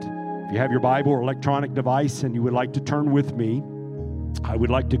If you have your Bible or electronic device and you would like to turn with me, I would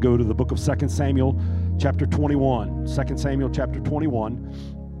like to go to the book of 2 Samuel chapter 21. 2 Samuel chapter 21.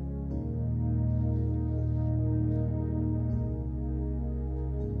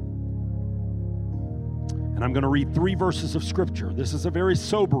 And I'm going to read 3 verses of Scripture. This is a very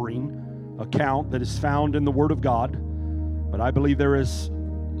sobering account that is found in the Word of God, but I believe there is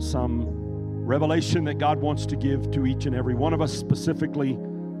some revelation that God wants to give to each and every one of us, specifically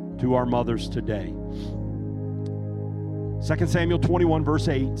to our mothers today. 2 Samuel 21 verse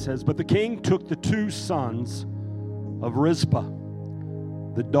 8 says, "But the king took the 2 sons of Rizpah,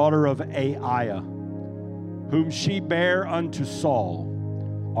 the daughter of Aiah, whom she bare unto Saul,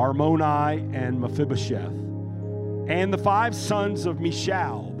 Armoni and Mephibosheth, and the 5 sons of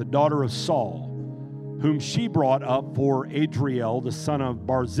Michal, the daughter of Saul, whom she brought up for Adriel, the son of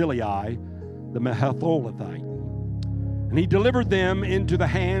Barzillai, the Mehetholethite. And he delivered them into the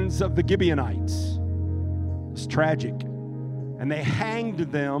hands of the Gibeonites." It's tragic. "And they hanged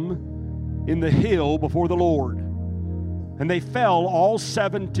them in the hill before the Lord. And they fell all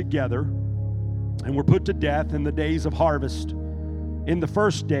 7 together, and were put to death in the days of harvest, in the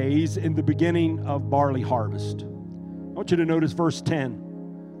first days, in the beginning of barley harvest." I want you to notice verse 10.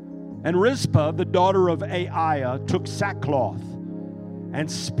 "And Rizpah, the daughter of Aiah, took sackcloth,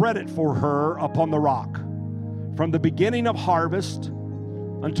 and spread it for her upon the rock, from the beginning of harvest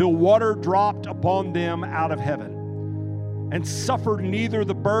until water dropped upon them out of heaven, and suffered neither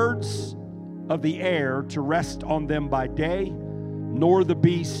the birds of the air to rest on them by day, nor the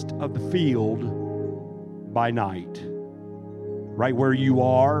beast of the field by night." Right where you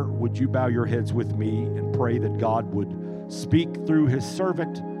are, would you bow your heads with me and pray that God would speak through His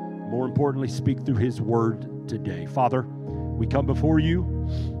servant, more importantly, speak through His word today. Father, we come before you,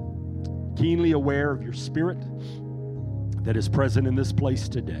 keenly aware of your Spirit that is present in this place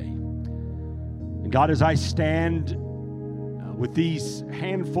today. And God, as I stand with these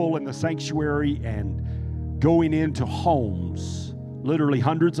handful in the sanctuary and going into homes, literally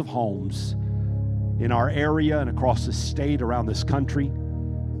hundreds of homes in our area and across the state, around this country,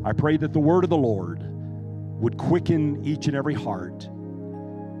 I pray that the word of the Lord would quicken each and every heart.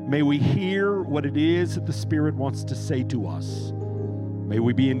 May we hear what it is that the Spirit wants to say to us. May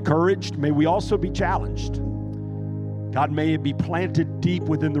we be encouraged. May we also be challenged. God, may it be planted deep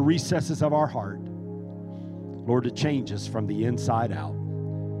within the recesses of our heart, Lord, to change us from the inside out.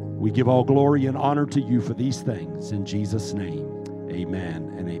 We give all glory and honor to you for these things. In Jesus' name,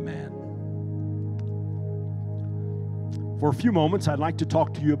 amen and amen. For a few moments, I'd like to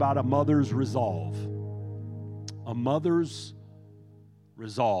talk to you about a mother's resolve. A mother's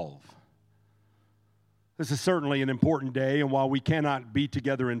resolve. This is certainly an important day, and while we cannot be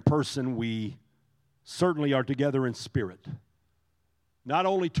together in person, we certainly are together in spirit. Not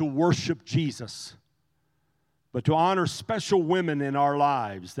only to worship Jesus, but to honor special women in our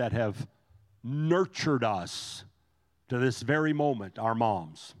lives that have nurtured us to this very moment, our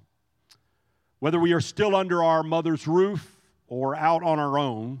moms. Whether we are still under our mother's roof or out on our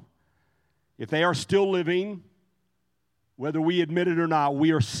own, if they are still living, whether we admit it or not,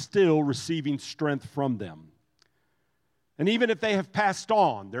 we are still receiving strength from them. And even if they have passed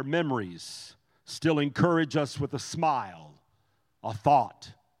on, their memories still encourage us with a smile, a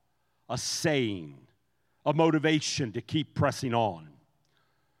thought, a saying, a motivation to keep pressing on.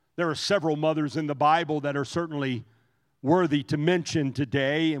 There are several mothers in the Bible that are certainly worthy to mention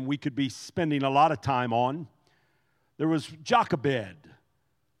today, and we could be spending a lot of time on. There was Jochebed,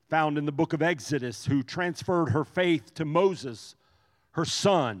 found in the book of Exodus, who transferred her faith to Moses, her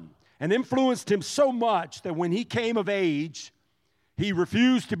son, and influenced him so much that when he came of age, he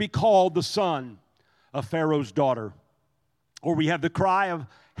refused to be called the son of Pharaoh's daughter. Or we have the cry of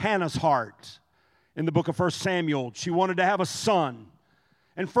Hannah's heart in the book of 1 Samuel. She wanted to have a son.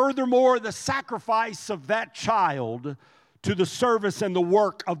 And furthermore, the sacrifice of that child to the service and the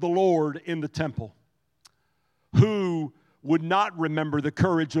work of the Lord in the temple. Who would not remember the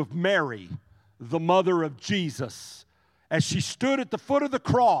courage of Mary, the mother of Jesus, as she stood at the foot of the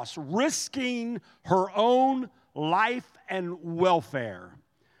cross, risking her own life and welfare,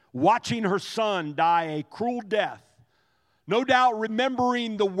 watching her son die a cruel death, no doubt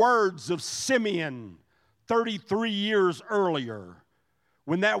remembering the words of Simeon 33 years earlier,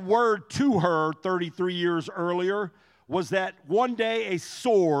 when that word to her 33 years earlier was that one day a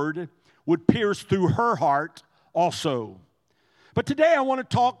sword would pierce through her heart also. But today I want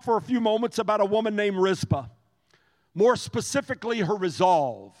to talk for a few moments about a woman named Rizpah. More specifically, her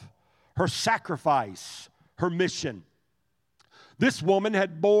resolve, her sacrifice, her mission. This woman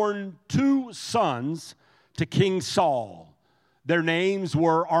had borne 2 sons to King Saul. Their names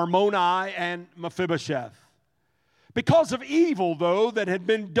were Armoni and Mephibosheth. Because of evil, though, that had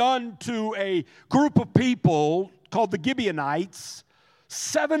been done to a group of people called the Gibeonites,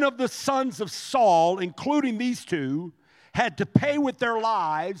 7 of the sons of Saul, including these 2, had to pay with their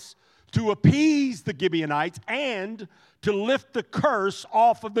lives to appease the Gibeonites and to lift the curse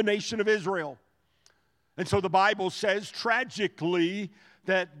off of the nation of Israel. And so the Bible says, tragically,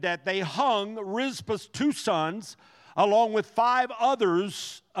 that they hung Rizpah's 2 sons along with 5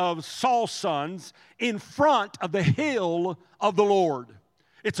 others of Saul's sons in front of the hill of the Lord.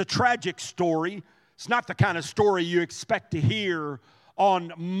 It's a tragic story. It's not the kind of story you expect to hear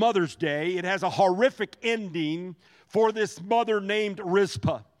on Mother's Day. It has a horrific ending for this mother named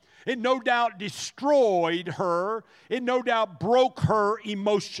Rizpah. It no doubt destroyed her. It no doubt broke her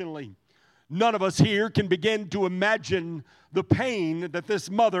emotionally. None of us here can begin to imagine the pain that this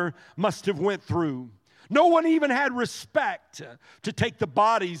mother must have went through. No one even had respect to take the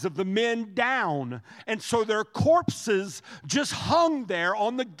bodies of the men down. And so their corpses just hung there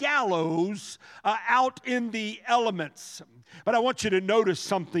on the gallows out in the elements. But I want you to notice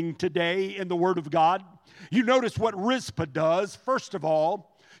something today in the Word of God. You notice what Rizpah does. First of all,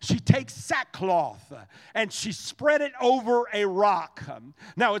 she takes sackcloth and she spread it over a rock.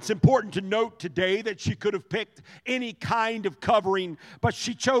 Now, it's important to note today that she could have picked any kind of covering, but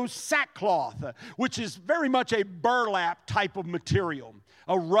she chose sackcloth, which is very much a burlap type of material,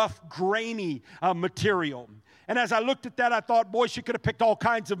 a rough, grainy material. And as I looked at that, I thought, boy, she could have picked all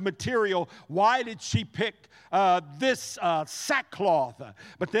kinds of material. Why did she pick this sackcloth?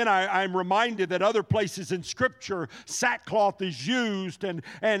 But then I'm reminded that other places in Scripture, sackcloth is used,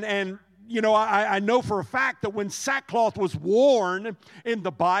 and you know, I know for a fact that when sackcloth was worn in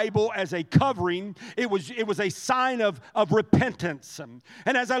the Bible as a covering, it was a sign of repentance.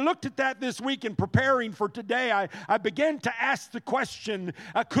 And as I looked at that this week in preparing for today, I began to ask the question,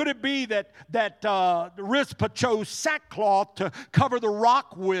 could it be that Rizpah chose sackcloth to cover the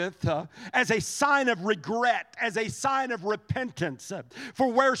rock with as a sign of regret, as a sign of repentance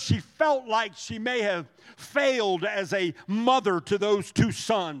for where she felt like she may have failed as a mother to those 2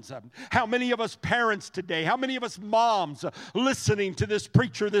 sons? How many of us parents today, how many of us moms listening to this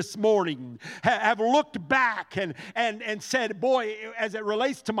preacher this morning have looked back and said, boy, as it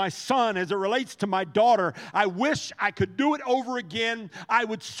relates to my son, as it relates to my daughter, I wish I could do it over again. I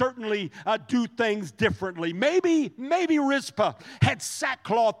would certainly do things differently. Maybe Rizpah had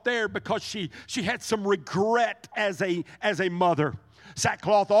sackcloth there because she had some regret as a mother.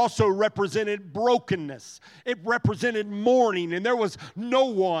 Sackcloth also represented brokenness. It represented mourning, and there was no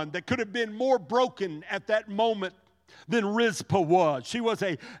one that could have been more broken at that moment than Rizpah was. She was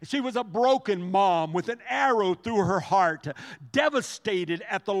a broken mom with an arrow through her heart, devastated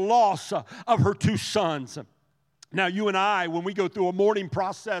at the loss of her 2 sons. Now, you and I, when we go through a mourning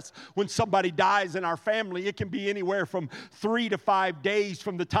process, when somebody dies in our family, it can be anywhere from 3 to 5 days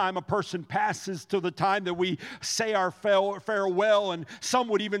from the time a person passes to the time that we say our farewell. And some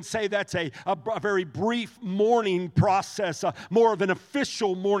would even say that's a very brief mourning process, more of an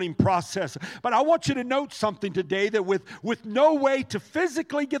official mourning process. But I want you to note something today, that with no way to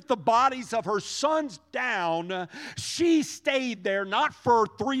physically get the bodies of her sons down, she stayed there not for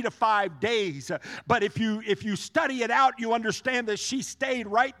 3 to 5 days, but if you study it out, you understand that she stayed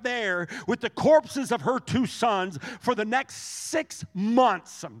right there with the corpses of her 2 sons for the next 6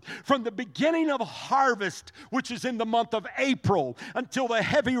 months, from the beginning of harvest, which is in the month of April, until the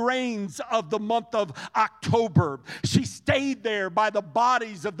heavy rains of the month of October. She stayed there by the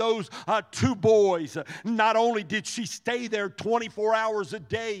bodies of those 2 boys. Not only did she stay there 24 hours a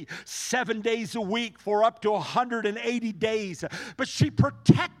day, 7 days a week for up to 180 days, but she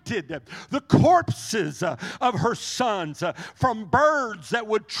protected the corpses of her sons from birds that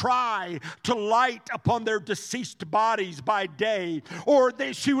would try to light upon their deceased bodies by day, or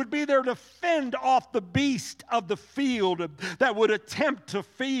she would be there to fend off the beast of the field that would attempt to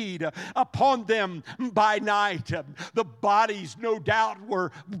feed upon them by night. The bodies, no doubt,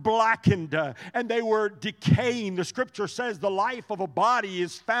 were blackened and they were decaying. The Scripture says the life of a body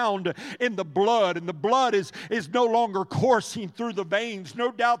is found in the blood, and the blood is no longer coursing through the veins.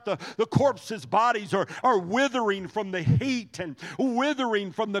 No doubt the corpses' bodies are withering from the heat and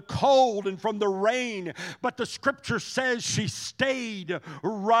withering from the cold and from the rain. But the Scripture says she stayed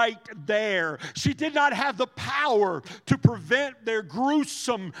right there. She did not have the power to prevent their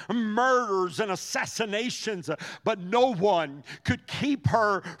gruesome murders and assassinations, but no one could keep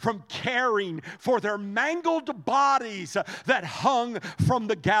her from caring for their mangled bodies that hung from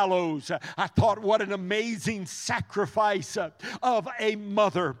the gallows. I thought, what an amazing sacrifice of a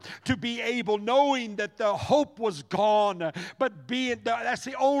mother to be able, knowing that the hope hope was gone. But that's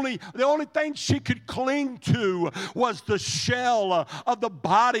the only thing she could cling to was the shell of the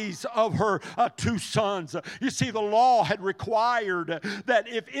bodies of her two sons. You see, the law had required that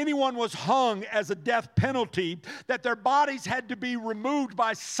if anyone was hung as a death penalty, that their bodies had to be removed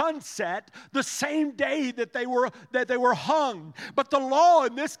by sunset the same day that they were hung. But the law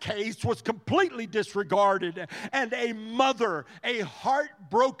in this case was completely disregarded, and a mother, a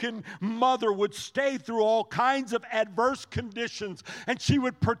heartbroken mother, would stay through all kinds of adverse conditions, and she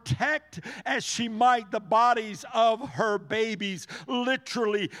would protect as she might the bodies of her babies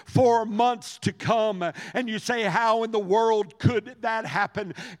literally for months to come. And you say, how in the world could that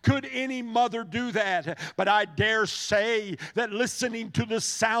happen? Could any mother do that? But I dare say that listening to the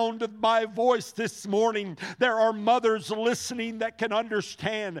sound of my voice this morning, there are mothers listening that can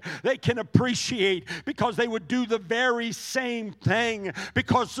understand, they can appreciate, because they would do the very same thing,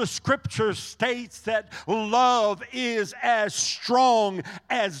 because the scripture states that love is as strong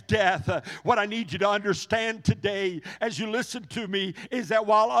as death. What I need you to understand today as you listen to me is that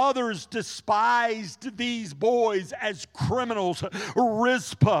while others despised these boys as criminals,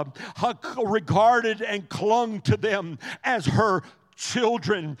 Rizpah regarded and clung to them as her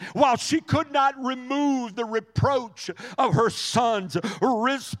children. While she could not remove the reproach of her sons,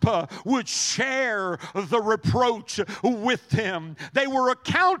 Rizpah would share the reproach with them. They were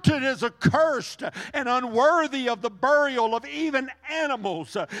accounted as accursed and unworthy of the burial of even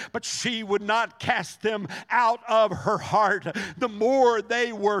animals, but she would not cast them out of her heart. The more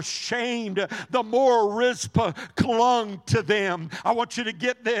they were shamed, the more Rizpah clung to them. I want you to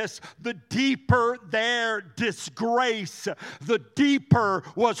get this. The deeper their disgrace, the deeper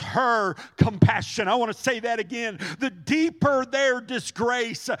was her compassion. I want to say that again. The deeper their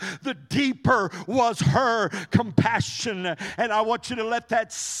disgrace, the deeper was her compassion. And I want you to let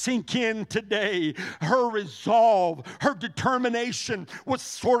that sink in today. Her resolve, her determination was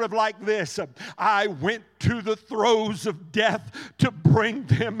sort of like this. I went to the throes of death to bring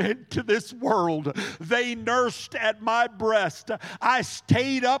them into this world. They nursed at my breast. I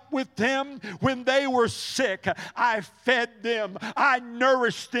stayed up with them when they were sick. I fed them. I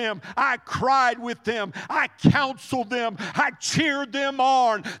nourished them. I cried with them. I counseled them. I cheered them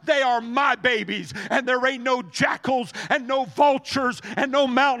on. They are my babies, and there ain't no jackals and no vultures and no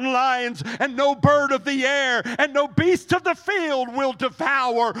mountain lions and no bird of the air and no beast of the field will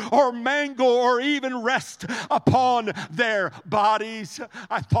devour or mangle or even rest upon their bodies.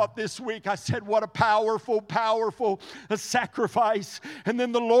 I thought this week, I said, what a powerful sacrifice. And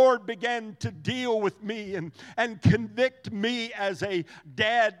then the Lord began to deal with me and convict me as a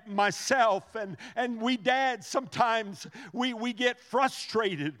dad myself. And we dads, sometimes we get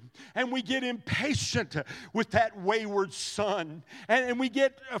frustrated and we get impatient with that wayward son. And we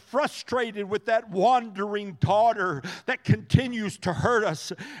get frustrated with that wandering daughter that continues to hurt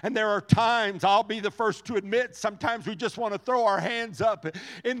us. And there are times, I'll be the first to admit, sometimes we just want to throw our hands up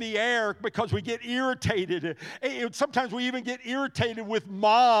in the air because we get irritated. Sometimes we even get irritated with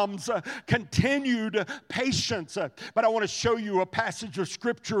mom's continued patience. But I want to show you a passage of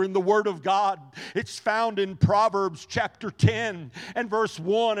scripture in the Word of God. It's found in Proverbs chapter 10 and verse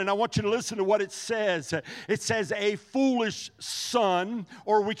 1, and I want you to listen to what it says. It says, a foolish son,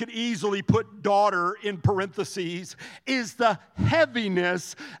 or we could easily put daughter in parentheses, is the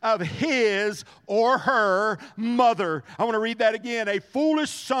heaviness of his or her mother. I want to read that again. A foolish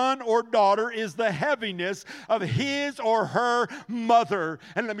son or daughter is the heaviness of his or her mother.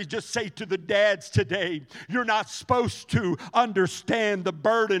 And let me just say to the dads today, you're not supposed to understand the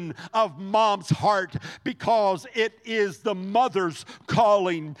burden of mom's heart, because it is the mother's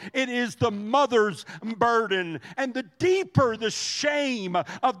calling. It is the mother's burden. And the deeper the shame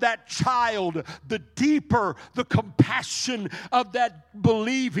of that child, the deeper the compassion of that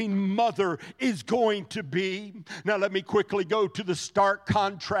believing mother is going to be. Now let me quickly go to the stark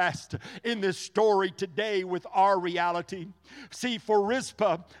contrast in this story today with our reality. See, for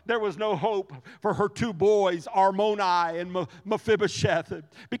Rizpah, there was no hope for her two boys, Armoni and Mephibosheth,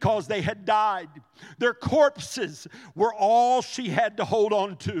 because they had died. Their corpses were all she had to hold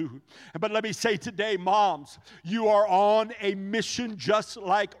on to. But let me say today, moms, you are on a mission just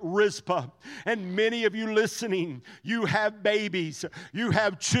like Rizpah. And many of you listening, you have babies, you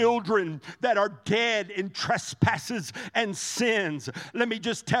have children that are dead in trespasses and sins. Let me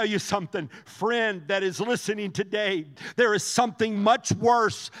just tell you something, friend that is listening today. There is something much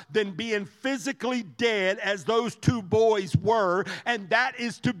worse than being physically dead as those two boys were, and that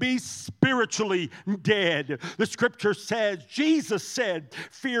is to be spiritually dead. The scripture says, Jesus said,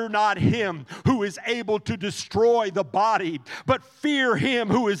 fear not him who is able to destroy the body, but fear him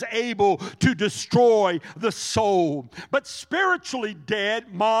who is able to destroy the soul. But spiritually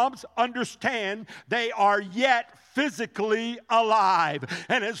dead, moms, understand they are yet physically alive.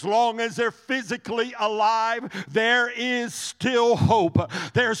 And as long as they're physically alive, there is still hope.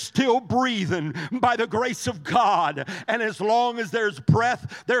 They're still breathing by the grace of God. And as long as there's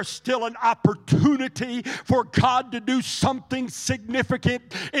breath, there's still an opportunity for God to do something significant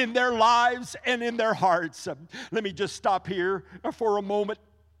in their lives and in their hearts. Let me just stop here for a moment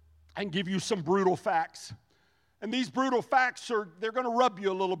and give you some brutal facts. And these brutal facts they're going to rub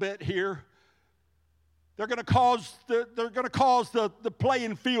you a little bit here. They're going to cause the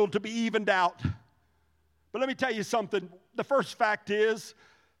playing field to be evened out. But let me tell you something. The first fact is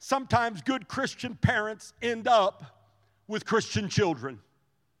sometimes good Christian parents end up with Christian children.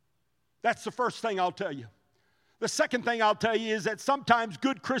 That's the first thing I'll tell you. The second thing I'll tell you is that sometimes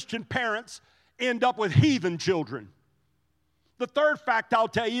good Christian parents end up with heathen children. The third fact I'll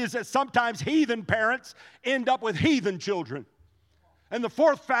tell you is that sometimes heathen parents end up with heathen children. And the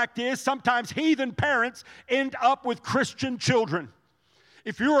fourth fact is sometimes heathen parents end up with Christian children.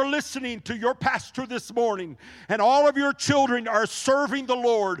 If you are listening to your pastor this morning and all of your children are serving the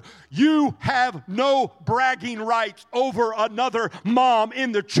Lord, you have no bragging rights over another mom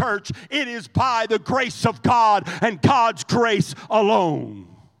in the church. It is by the grace of God and God's grace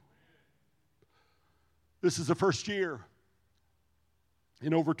alone. This is the first year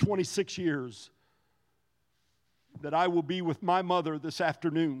in over 26 years that I will be with my mother this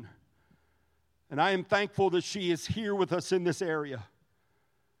afternoon. And I am thankful that she is here with us in this area.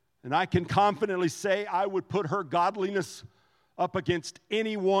 And I can confidently say I would put her godliness up against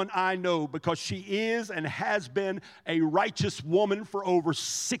anyone I know, because she is and has been a righteous woman for over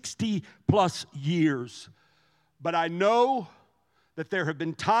 60 plus years. But I know that there have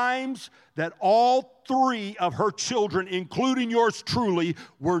been times that all three of her children, including yours truly,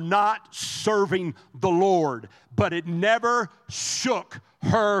 were not serving the Lord. But it never shook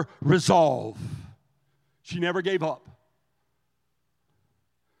her resolve. She never gave up.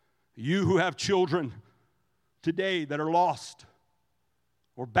 You who have children today that are lost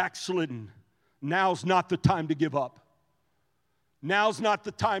or backslidden, now's not the time to give up. Now's not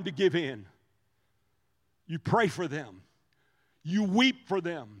the time to give in. You pray for them. You weep for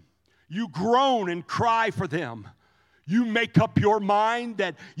them. You groan and cry for them. You make up your mind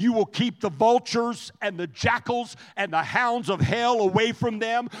that you will keep the vultures and the jackals and the hounds of hell away from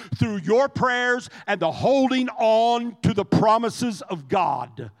them through your prayers and the holding on to the promises of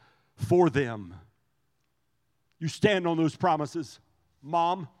God for them. You stand on those promises,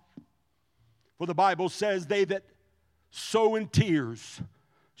 Mom. For the Bible says, they that sow in tears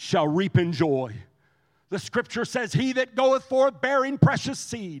shall reap in joy. The scripture says, he that goeth forth bearing precious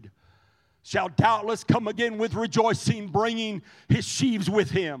seed shall doubtless come again with rejoicing, bringing his sheaves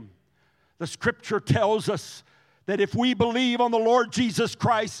with him. The scripture tells us that if we believe on the Lord Jesus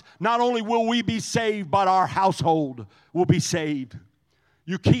Christ, not only will we be saved, but our household will be saved.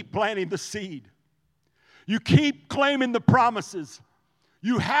 You keep planting the seed. You keep claiming the promises.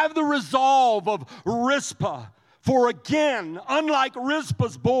 You have the resolve of Rizpah. For again, unlike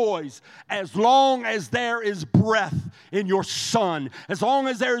Rizpah's boys, as long as there is breath in your son, as long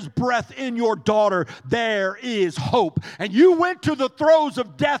as there is breath in your daughter, there is hope. And you went to the throes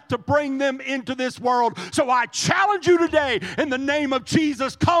of death to bring them into this world. So I challenge you today in the name of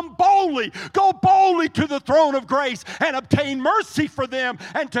Jesus, come boldly, go boldly to the throne of grace and obtain mercy for them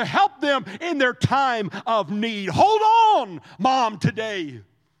and to help them in their time of need. Hold on, Mom, today.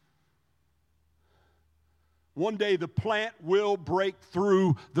 One day the plant will break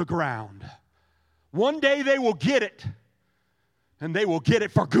through the ground. One day they will get it, and they will get it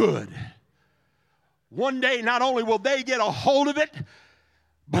for good. One day not only will they get a hold of it,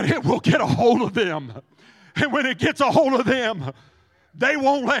 but it will get a hold of them. And when it gets a hold of them, they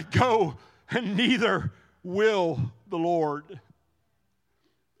won't let go, and neither will the Lord.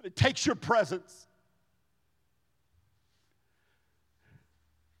 It takes your presence.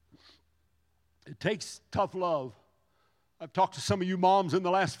 It takes tough love. I've talked to some of you moms in the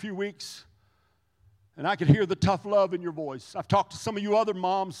last few weeks, and I can hear the tough love in your voice. I've talked to some of you other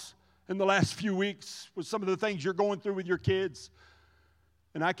moms in the last few weeks with some of the things you're going through with your kids,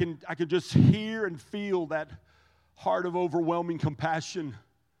 and I can just hear and feel that heart of overwhelming compassion,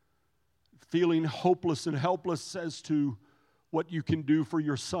 feeling hopeless and helpless as to what you can do for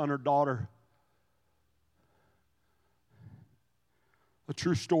your son or daughter. A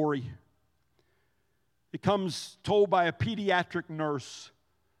true story. It comes told by a pediatric nurse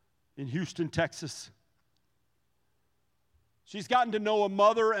in Houston, Texas. She's gotten to know a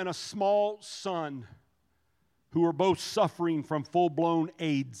mother and a small son who are both suffering from full-blown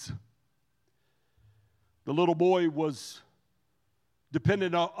AIDS. The little boy was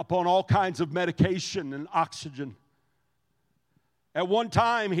dependent upon all kinds of medication and oxygen. At one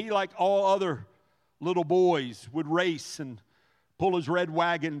time, he, like all other little boys, would race and pull his red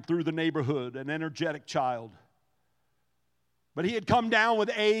wagon through the neighborhood, an energetic child. But he had come down with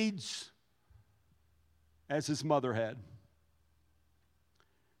AIDS as his mother had.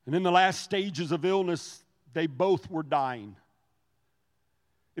 And in the last stages of illness, they both were dying.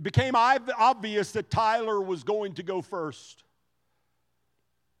 It became obvious that Tyler was going to go first.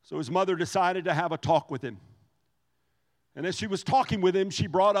 So his mother decided to have a talk with him. And as she was talking with him, she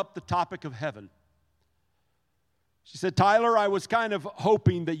brought up the topic of heaven. She said, Tyler, I was kind of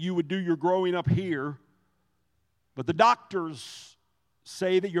hoping that you would do your growing up here, but the doctors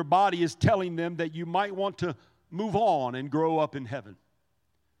say that your body is telling them that you might want to move on and grow up in heaven.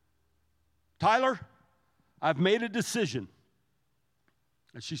 Tyler, I've made a decision.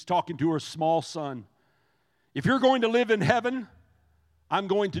 And she's talking to her small son. If you're going to live in heaven, I'm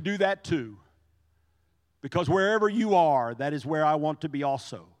going to do that too. Because wherever you are, that is where I want to be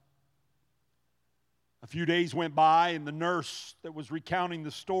also. A few days went by, and the nurse that was recounting the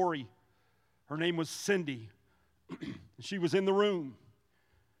story, her name was Cindy. She was in the room.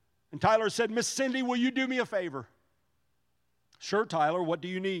 And Tyler said, Miss Cindy, will you do me a favor? Sure, Tyler, what do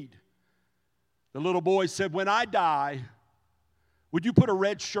you need? The little boy said, when I die, would you put a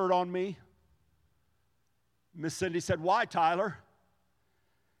red shirt on me? Miss Cindy said, why, Tyler?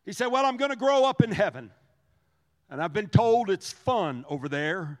 He said, well, I'm going to grow up in heaven. And I've been told it's fun over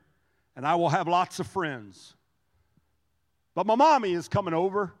there, and I will have lots of friends. But my mommy is coming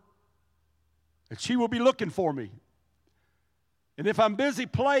over, and she will be looking for me. And if I'm busy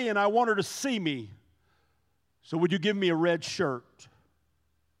playing, I want her to see me. So would you give me a red shirt?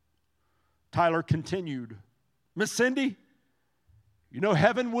 Tyler continued, Miss Cindy, you know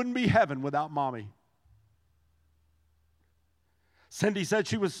heaven wouldn't be heaven without Mommy. Cindy said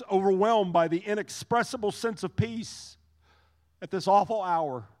she was overwhelmed by the inexpressible sense of peace at this awful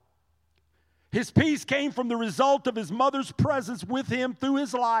hour. His peace came from the result of his mother's presence with him through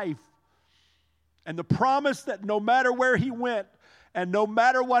his life and the promise that no matter where he went and no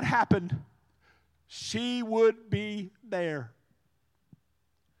matter what happened, she would be there.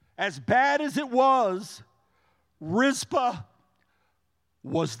 As bad as it was, Rizpah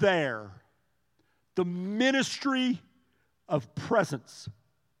was there. The ministry of presence.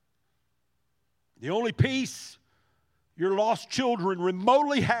 The only peace your lost children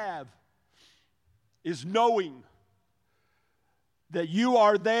remotely have is knowing that you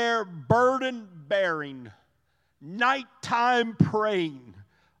are there burden bearing, nighttime praying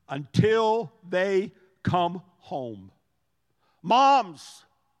until they come home. Moms,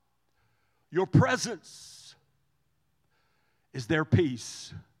 your presence is their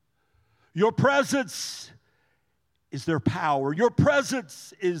peace. Your presence is their power. Your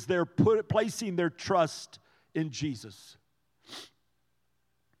presence is their placing their trust in Jesus.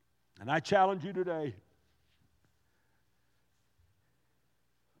 And I challenge you today,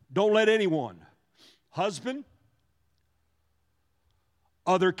 don't let anyone, husband,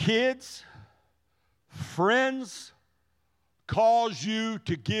 other kids, friends, cause you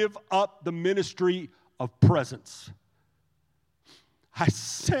to give up the ministry of presence. I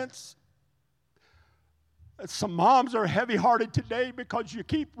sense that some moms are heavy-hearted today because you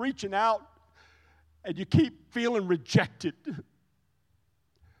keep reaching out and you keep feeling rejected.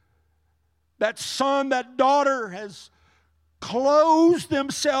 That son, that daughter has closed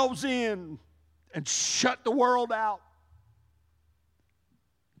themselves in and shut the world out.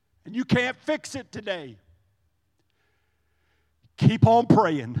 And you can't fix it today. Keep on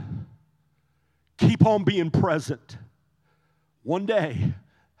praying. Keep on being present. One day,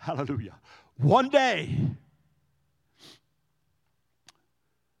 hallelujah, one day,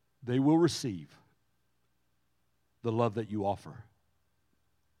 they will receive the love that you offer.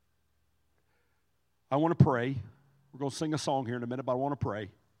 I want to pray. We're going to sing a song here in a minute, but I want to pray.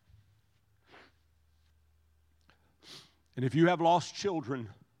 And if you have lost children,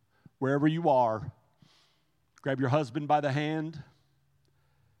 wherever you are, grab your husband by the hand.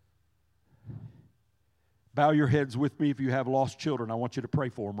 Bow your heads with me if you have lost children. I want you to pray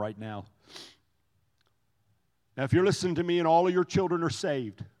for them right now. Now, if you're listening to me and all of your children are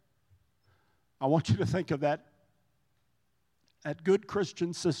saved, I want you to think of that good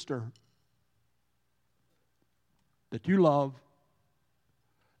Christian sister that you love,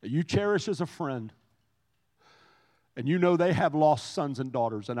 that you cherish as a friend. And you know they have lost sons and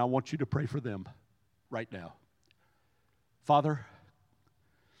daughters, and I want you to pray for them right now. Father,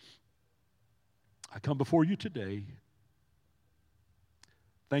 I come before you today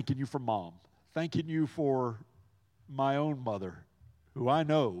thanking you for Mom, thanking you for my own mother, who I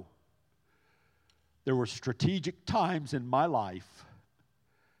know there were strategic times in my life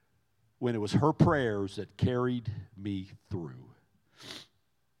when it was her prayers that carried me through.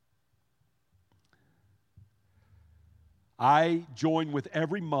 I join with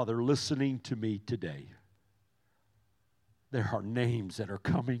every mother listening to me today. There are names that are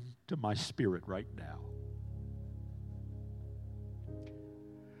coming to my spirit right now.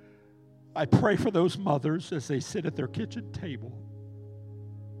 I pray for those mothers as they sit at their kitchen table,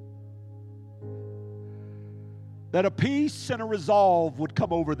 that a peace and a resolve would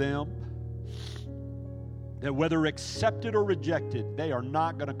come over them, that whether accepted or rejected, they are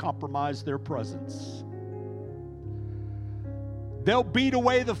not going to compromise their presence. They'll beat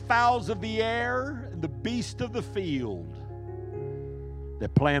away the fowls of the air and the beasts of the field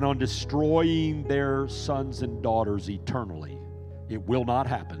that plan on destroying their sons and daughters eternally. It will not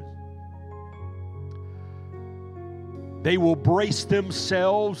happen. They will brace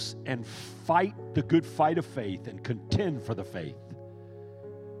themselves and fight the good fight of faith and contend for the faith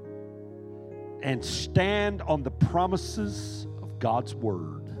and stand on the promises of God's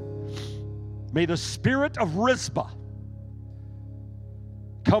word. May the spirit of Rizpah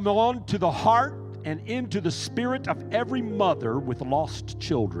come on to the heart and into the spirit of every mother with lost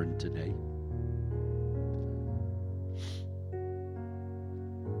children today.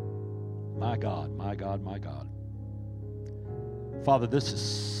 My God, my God, my God. Father, this is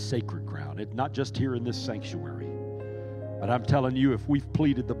sacred ground. It's not just here in this sanctuary. But I'm telling you, if we've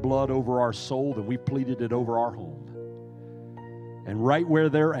pleaded the blood over our soul, then we've pleaded it over our home. And right where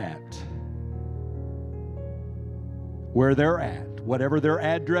they're at, whatever their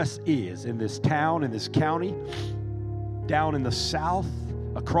address is in this town, in this county, down in the South,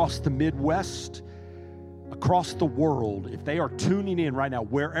 across the Midwest, across the world, if they are tuning in right now,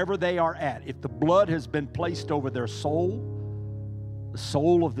 wherever they are at, if the blood has been placed over their soul, the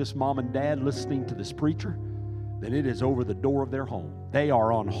soul of this mom and dad listening to this preacher, then it is over the door of their home. They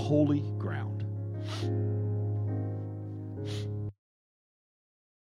are on holy ground.